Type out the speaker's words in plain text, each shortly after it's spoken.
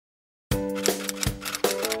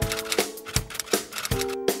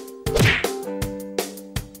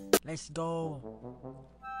Let's go.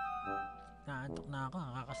 Naantok na ako.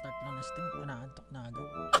 Kakastart lang ng stream. Naantok na agad.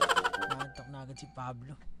 Naantok na agad si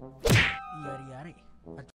Pablo. Yari-yari.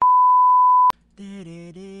 At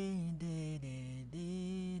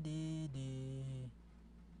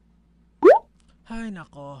ay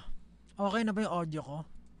nako. Okay na ba yung audio ko?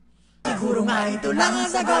 Siguro nga ito lang ang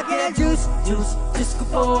sagot. Kaya juice ko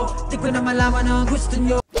po. Di ko na malaman ang gusto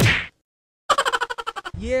nyo.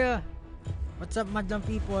 Yeah. What's up, madlang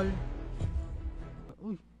people?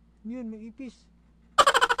 Uy, yun, may ipis.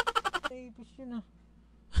 May ipis yun ah.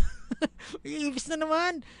 May ipis na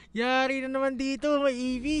naman. Yari na naman dito, may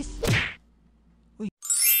ipis. Uy.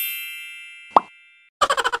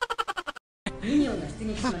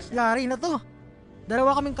 Yari na to.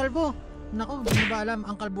 Dalawa kaming kalbo. Nako, hindi ba alam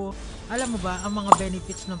ang kalbo? Alam mo ba ang mga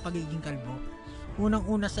benefits ng pagiging kalbo?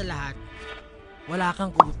 Unang-una sa lahat, wala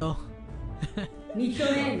kang kuto.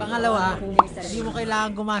 Pangalawa, hindi mo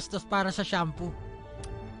kailangan gumastos para sa shampoo.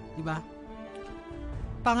 Diba?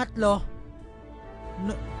 Pangatlo,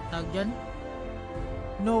 tawag dyan?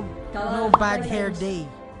 No bad hair day.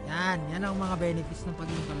 Yan ang mga benefits ng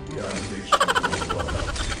pagiging kalbo.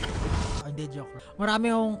 Hindi, joke. Marami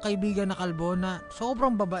akong kaibigan na kalbo na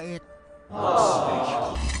sobrang babait.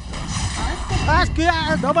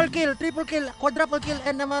 Double kill, triple kill, quadruple kill,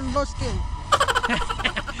 and naman lost kill.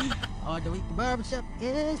 Oh, the way to barbershop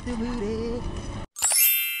is the way.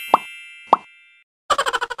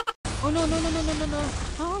 Oh no.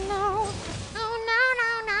 Oh no.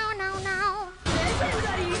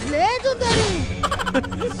 Legendary.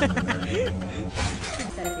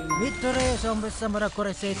 Victory sombra samara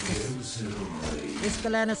koresetes.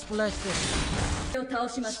 Escalanas plastic.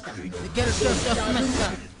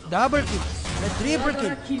 Double kill, triple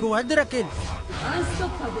kill, quadra kill.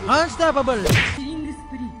 Unstoppable.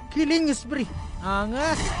 Killing spree.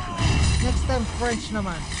 Angas. Next time French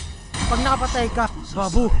naman. Pag nakapatay ka,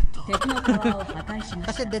 babu.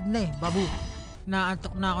 Kasi dead na eh, babu.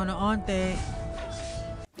 Naantok na ako ng onte.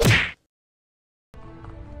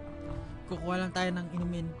 Kukuha lang tayo ng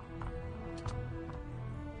inumin.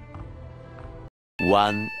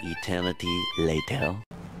 One eternity later.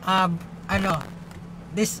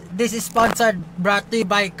 This is sponsored, brought to you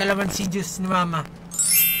by Calamansi Juice ni Mama.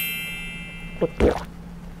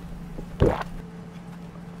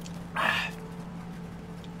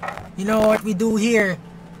 You know what we do here?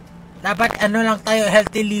 Dapat lang tayo,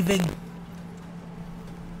 healthy living.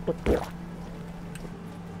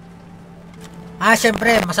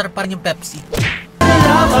 Syempre, masarap pa rin yung Pepsi.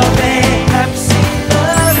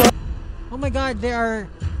 Oh my God, there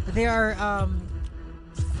are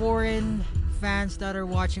foreign fans that are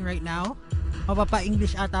watching right now.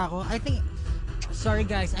 Mapapa-English ata ako. Sorry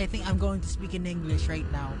guys, I think I'm going to speak in English right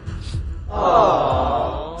now.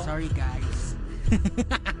 Aww. Sorry guys.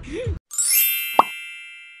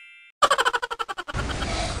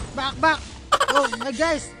 Back. Oh my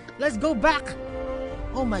guys, let's go back.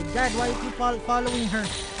 Oh my God, why are you following her?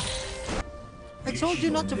 I told you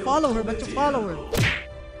not to follow her, but to follow her.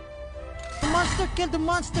 The monster killed the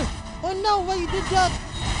monster. Oh no, why you did that?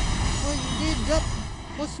 Oh, you did that.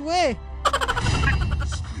 Josue.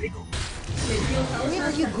 Where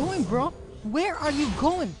are you going, bro? Where are you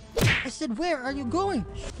going? I said, where are you going?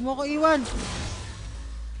 Mo ko iwan.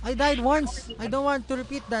 I died once. I don't want to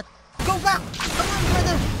repeat that. Go back! Come on,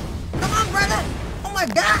 brother! Come on, brother! Oh my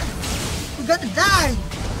God! We're gonna die!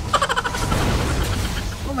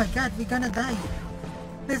 Oh my God, we're gonna die.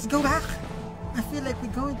 Let's go back. I feel like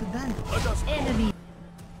we're going to die. Enemy.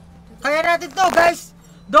 Kaya natin to, guys!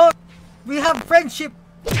 Don't! We have friendship!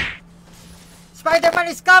 Spider-Man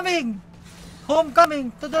is coming! Homecoming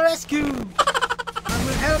to the rescue! I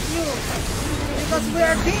will help you! Because we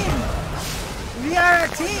are a team! We are a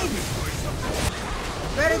team!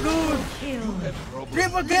 Very good!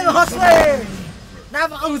 Triple kill, Josue!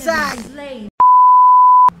 Napakahusay!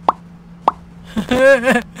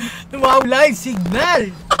 Tumawala yung signal!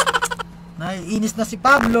 Naiinis na si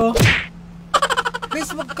Pablo! Please,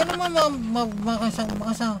 wag ka naman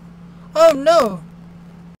makasang. Oh no!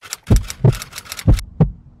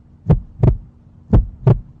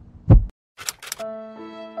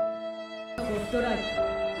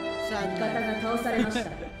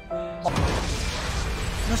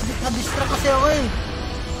 Na-distract kasi ako eh.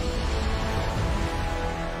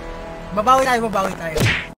 Babawi tayo.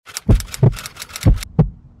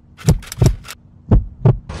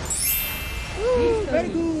 Woo,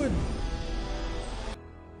 very good.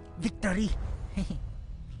 Victory.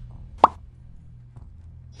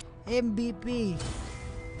 MVP.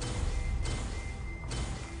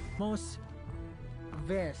 Most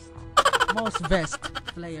best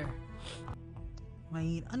player.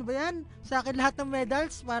 Ano ba yan? Sa akin lahat ng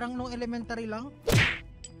medals, parang nung elementary lang.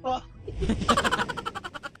 Oh.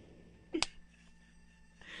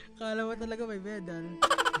 Kala mo talaga may medal.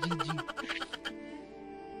 GG.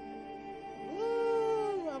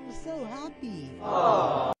 Woo! I'm so happy.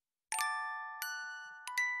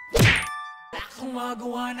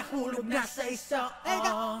 Gumagawa na hulog na sa isa.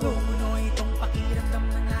 Tumuno itong pakiramdam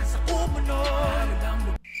na nasa kumuno.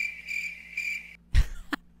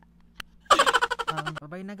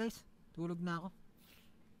 Bye-bye na guys. Tulog na ako.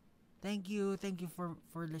 Thank you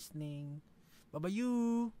for listening. Bye-bye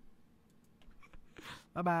you.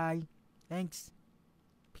 Bye-bye. Thanks.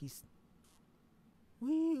 Peace.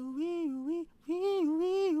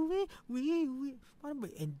 Paano ba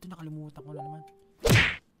end to? Nakalimutan ko na naman.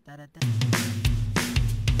 Tarata.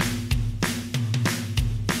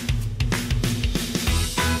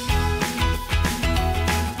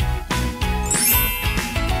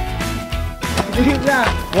 Sige na.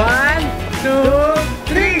 1, 2,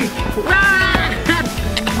 3.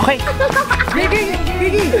 Okay.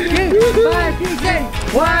 Gigi. 5, 6,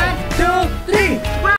 1, 2,